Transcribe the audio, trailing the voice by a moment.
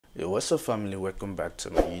Yo, what's up, family? Welcome back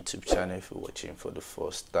to my YouTube channel. If you're watching for the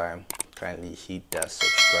first time, kindly hit that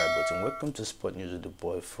subscribe button. Welcome to Sport News with the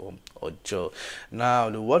boy from Ojo. Now,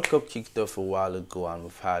 the World Cup kicked off a while ago, and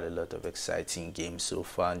we've had a lot of exciting games so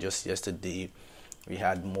far. And just yesterday, we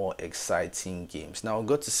had more exciting games. Now, we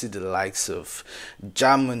got to see the likes of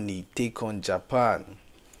Germany take on Japan.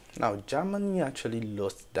 Now, Germany actually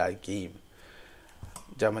lost that game.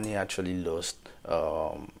 Germany actually lost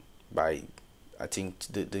by, I think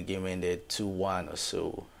the game ended 2-1 or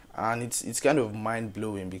so, and it's kind of mind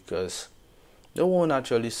blowing because no one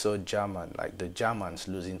actually saw the Germans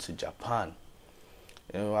losing to Japan.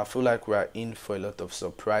 I feel like we're in for a lot of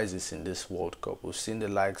surprises in this World Cup. We've seen the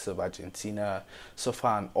likes of Argentina suffer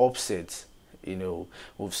an upset.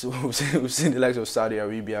 We've seen the likes of Saudi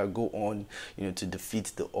Arabia go on, to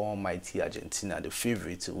defeat the almighty Argentina, the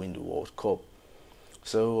favorite to win the World Cup.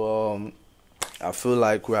 So I feel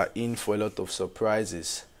like we are in for a lot of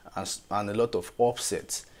surprises and a lot of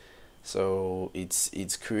upsets. So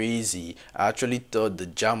it's crazy. I actually thought the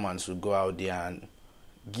Germans would go out there and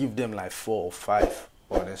give them like 4 or 5.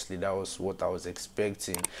 Honestly, that was what I was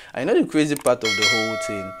expecting. I know the crazy part of the whole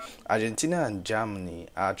thing. Argentina and Germany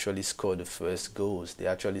actually scored the first goals. They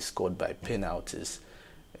actually scored by penalties.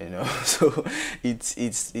 So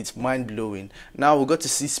it's mind blowing. Now we got to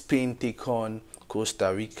see Spain take on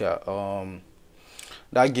Costa Rica.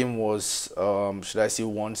 That game was, should I say,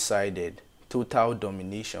 one-sided. Total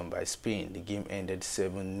domination by Spain. The game ended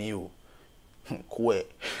 7-0. Kwe.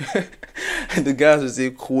 The guys would say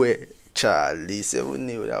Kwe. Charlie,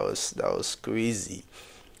 7-0. That was crazy.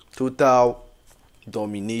 Total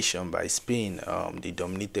domination by Spain. They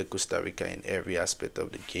dominated Costa Rica in every aspect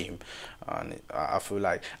of the game, and I feel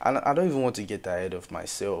like I don't even want to get ahead of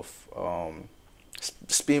myself.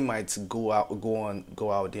 Spain might go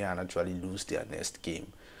out there and actually lose their next game.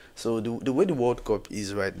 So the way the World Cup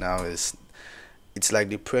is right now is it's like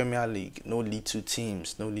the Premier League. No little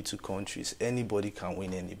teams, no little countries. Anybody can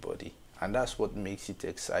win anybody, and that's what makes it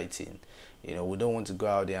exciting. We don't want to go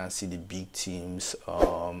out there and see the big teams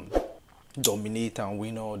dominate and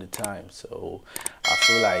win all the time. So I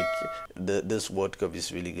feel like this World Cup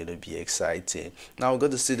is really going to be exciting. Now we're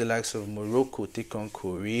going to see the likes of Morocco take on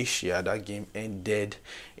Croatia. That game ended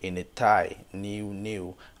in a tie,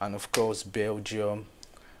 0-0. And of course Belgium,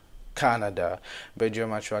 Canada.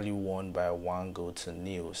 Belgium actually won by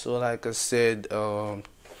 1-0. So like I said,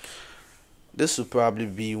 this will probably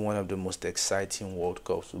be one of the most exciting World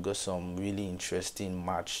Cups. We've got some really interesting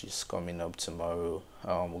matches coming up tomorrow.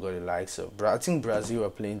 We've got the likes of, I think Brazil are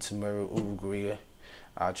playing tomorrow, Uruguay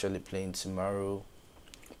are actually playing tomorrow.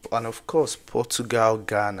 And of course, Portugal,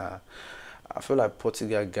 Ghana. I feel like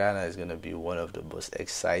Portugal, Ghana is going to be one of the most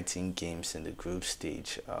exciting games in the group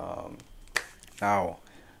stage. Now,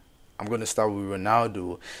 I'm going to start with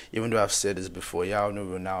Ronaldo. Even though I've said this before, y'all know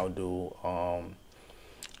Ronaldo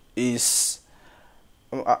is...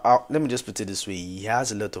 let me just put it this way. He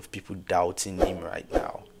has a lot of people doubting him right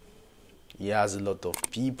now. He has a lot of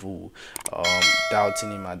people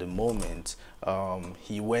doubting him at the moment.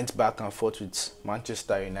 He went back and forth with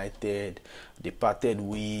Manchester United. They parted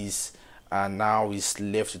ways, and now he's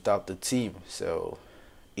left without the team. So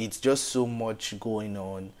it's just so much going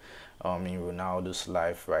on in Ronaldo's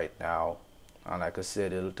life right now. And like I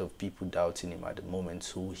said, a lot of people doubting him at the moment,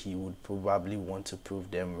 so he would probably want to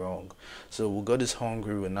prove them wrong. So we got this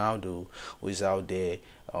hungry Ronaldo who is out there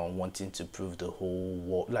wanting to prove the whole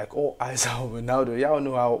world, like all eyes on Ronaldo. Y'all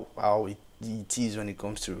know how it is when it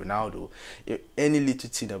comes to Ronaldo. Any little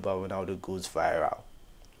thing about Ronaldo goes viral.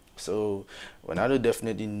 So Ronaldo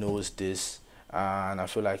definitely knows this, and I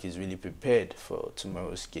feel like he's really prepared for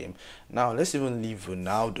tomorrow's game. Now let's even leave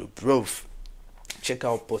Ronaldo, bro. Check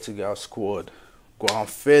out Portugal's squad. João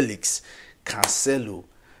Felix, Cancelo,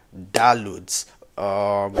 Dalot,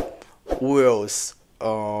 who else?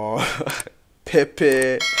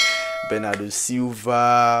 Pepe, Bernardo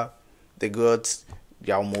Silva. They got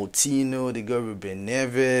João Moutinho. They got Ruben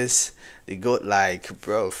Neves. They got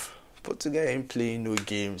Portugal ain't playing no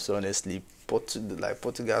games. Honestly,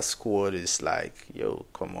 Portugal's squad is like, yo,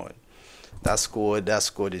 come on. That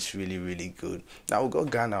squad is really, really good. Now we got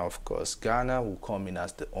Ghana, of course. Ghana will come in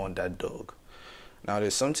as the underdog. Now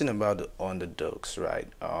there's something about the underdogs, right?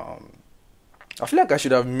 I feel like I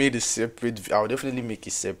should have made a separate. I'll definitely make a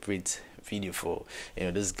separate video for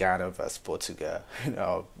this Ghana versus Portugal.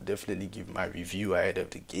 I'll definitely give my review ahead of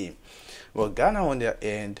the game. But Ghana on their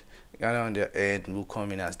end will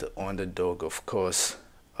come in as the underdog, of course.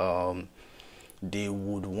 They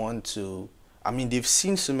would want to. I mean, they've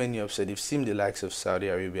seen so many upsets. They've seen the likes of Saudi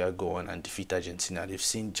Arabia go on and defeat Argentina. They've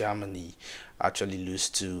seen Germany actually lose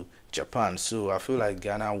to Japan. So I feel like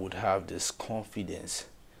Ghana would have this confidence,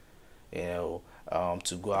 to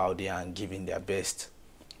go out there and give in their best.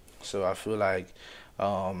 So I feel like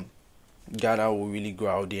um, Ghana will really go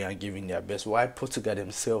out there and give in their best. Why Portugal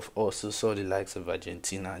themselves also saw the likes of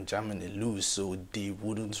Argentina and Germany lose, so they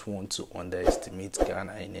wouldn't want to underestimate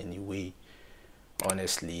Ghana in any way,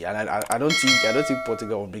 honestly. And I don't think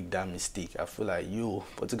Portugal will make that mistake. I feel like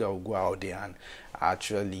Portugal will go out there and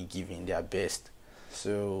actually give in their best.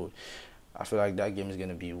 So I feel like that game is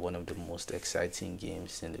gonna be one of the most exciting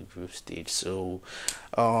games in the group stage. So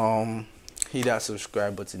hit that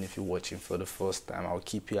subscribe button if you're watching for the first time. I'll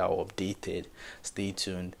keep you all updated. Stay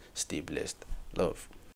tuned, stay blessed. Love.